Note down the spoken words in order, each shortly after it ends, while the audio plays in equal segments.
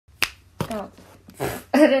Oh,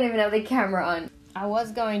 I don't even have the camera on. I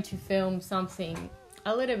was going to film something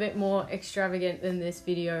a little bit more extravagant than this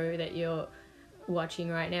video that you're watching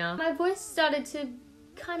right now. My voice started to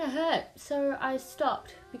kind of hurt, so I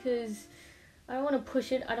stopped because I don't want to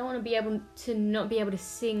push it. I don't want to be able to not be able to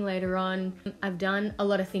sing later on. I've done a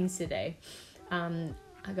lot of things today. I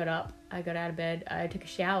got up, I got out of bed, I took a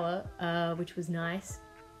shower, which was nice.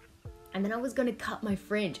 And then I was gonna cut my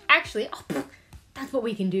fringe. Actually, that's what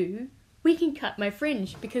we can do. We can cut my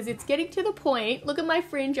fringe because it's getting to the point. Look at my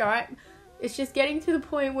fringe, all right? It's just getting to the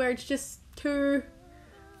point where it's just too,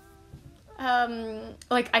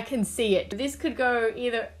 like I can see it. This could go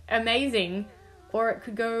either amazing or it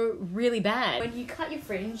could go really bad. When you cut your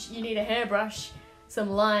fringe, you need a hairbrush,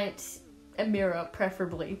 some light, a mirror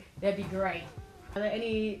preferably. That'd be great. Are there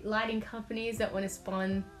any lighting companies that want to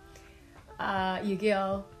spawn your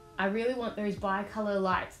girl? I really want those bi-color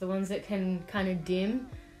lights, the ones that can kind of dim,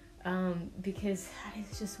 because that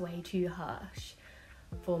is just way too harsh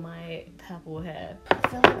for my purple hair. I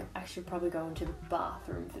feel like I should probably go into the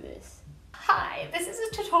bathroom for this. Hi, this is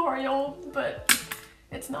a tutorial, but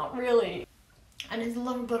it's not really. And there's a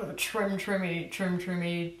little bit of a trim chimney.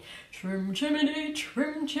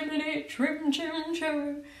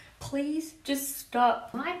 Please just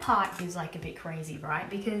stop. My part is like a bit crazy, right?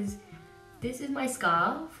 Because this is my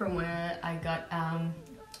scar from where I got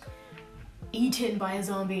eaten by a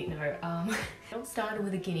zombie. No, it all started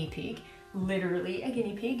with a guinea pig, literally a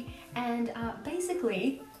guinea pig. And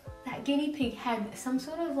basically that guinea pig had some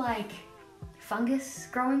sort of like fungus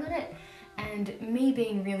growing on it. And me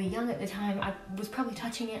being really young at the time, I was probably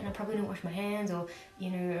touching it and I probably didn't wash my hands, or, you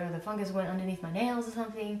know, the fungus went underneath my nails or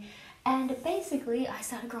something. And basically I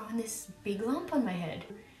started growing this big lump on my head.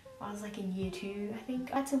 I was like in year 2, I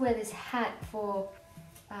think. I had to wear this hat for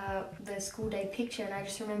the school day picture, and I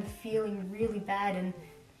just remember feeling really bad. And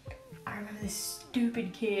I remember this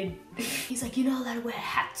stupid kid, he's like, "You're not allowed to wear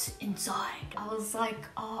hats inside." I was like,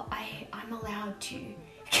 "Oh, I'm allowed to."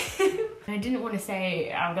 I didn't want to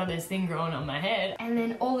say I've got this thing growing on my head. And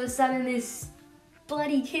then all of a sudden this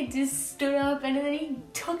bloody kid just stood up and then he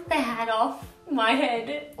took the hat off my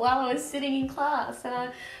head while I was sitting in class.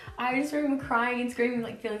 And I just remember crying and screaming,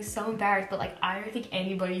 like feeling so embarrassed, but like I don't think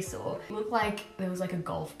anybody saw. It looked like there was like a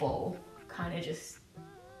golf ball kind of just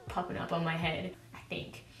popping up on my head, I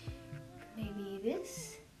think. Maybe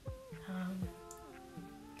this.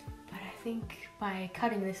 But I think by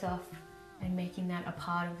cutting this off and making that a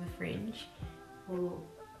part of the fringe will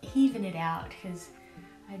even it out, because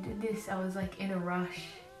I did this, I was like in a rush.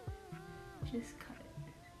 Just cut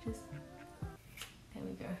it. Just, there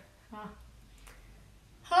we go.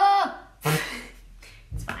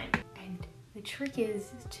 It's fine. And the trick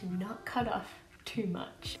is to not cut off too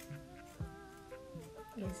much.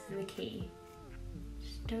 Is the key.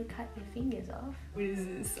 Just don't cut your fingers off. What is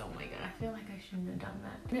this? Oh my god, I feel like I shouldn't have done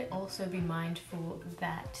that. But also be mindful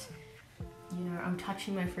that, you know, I'm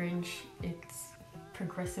touching my fringe, it's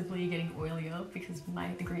progressively getting oilier because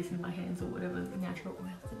the grease in my hands, or whatever natural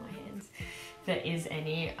oils in my hands, if there is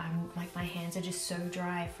any, like my hands are just so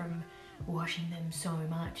dry from washing them so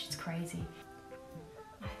much, it's crazy.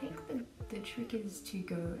 I think the trick is to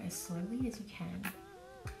go as slowly as you can,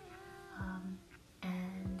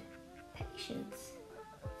 and patience.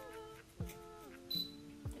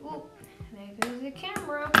 Oh, there goes the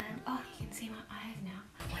camera. And oh, you can see my eyes now.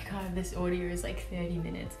 Oh my god, this audio is like 30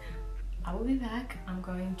 minutes. I will be back. I'm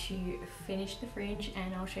going to finish the fringe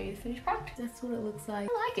and I'll show you the finished product. That's what it looks like.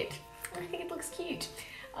 I like it. I think it looks cute.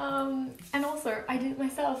 And also I did it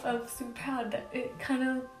myself. I'm super proud that it kind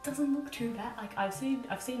of doesn't look too bad. Like I've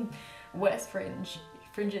seen worse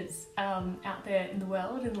fringes out there in the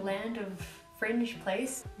world, in the land of fringe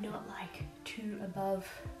place. Not like too above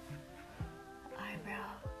eyebrow.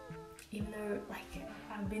 Even though like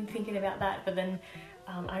I've been thinking about that, but then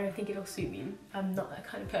I don't think it'll suit me. I'm not that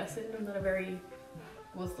kind of person. I'm not a very,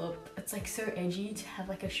 it's like so edgy to have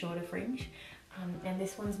like a shorter fringe. And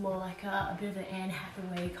this one's more like a bit of an Anne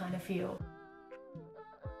Hathaway kind of feel.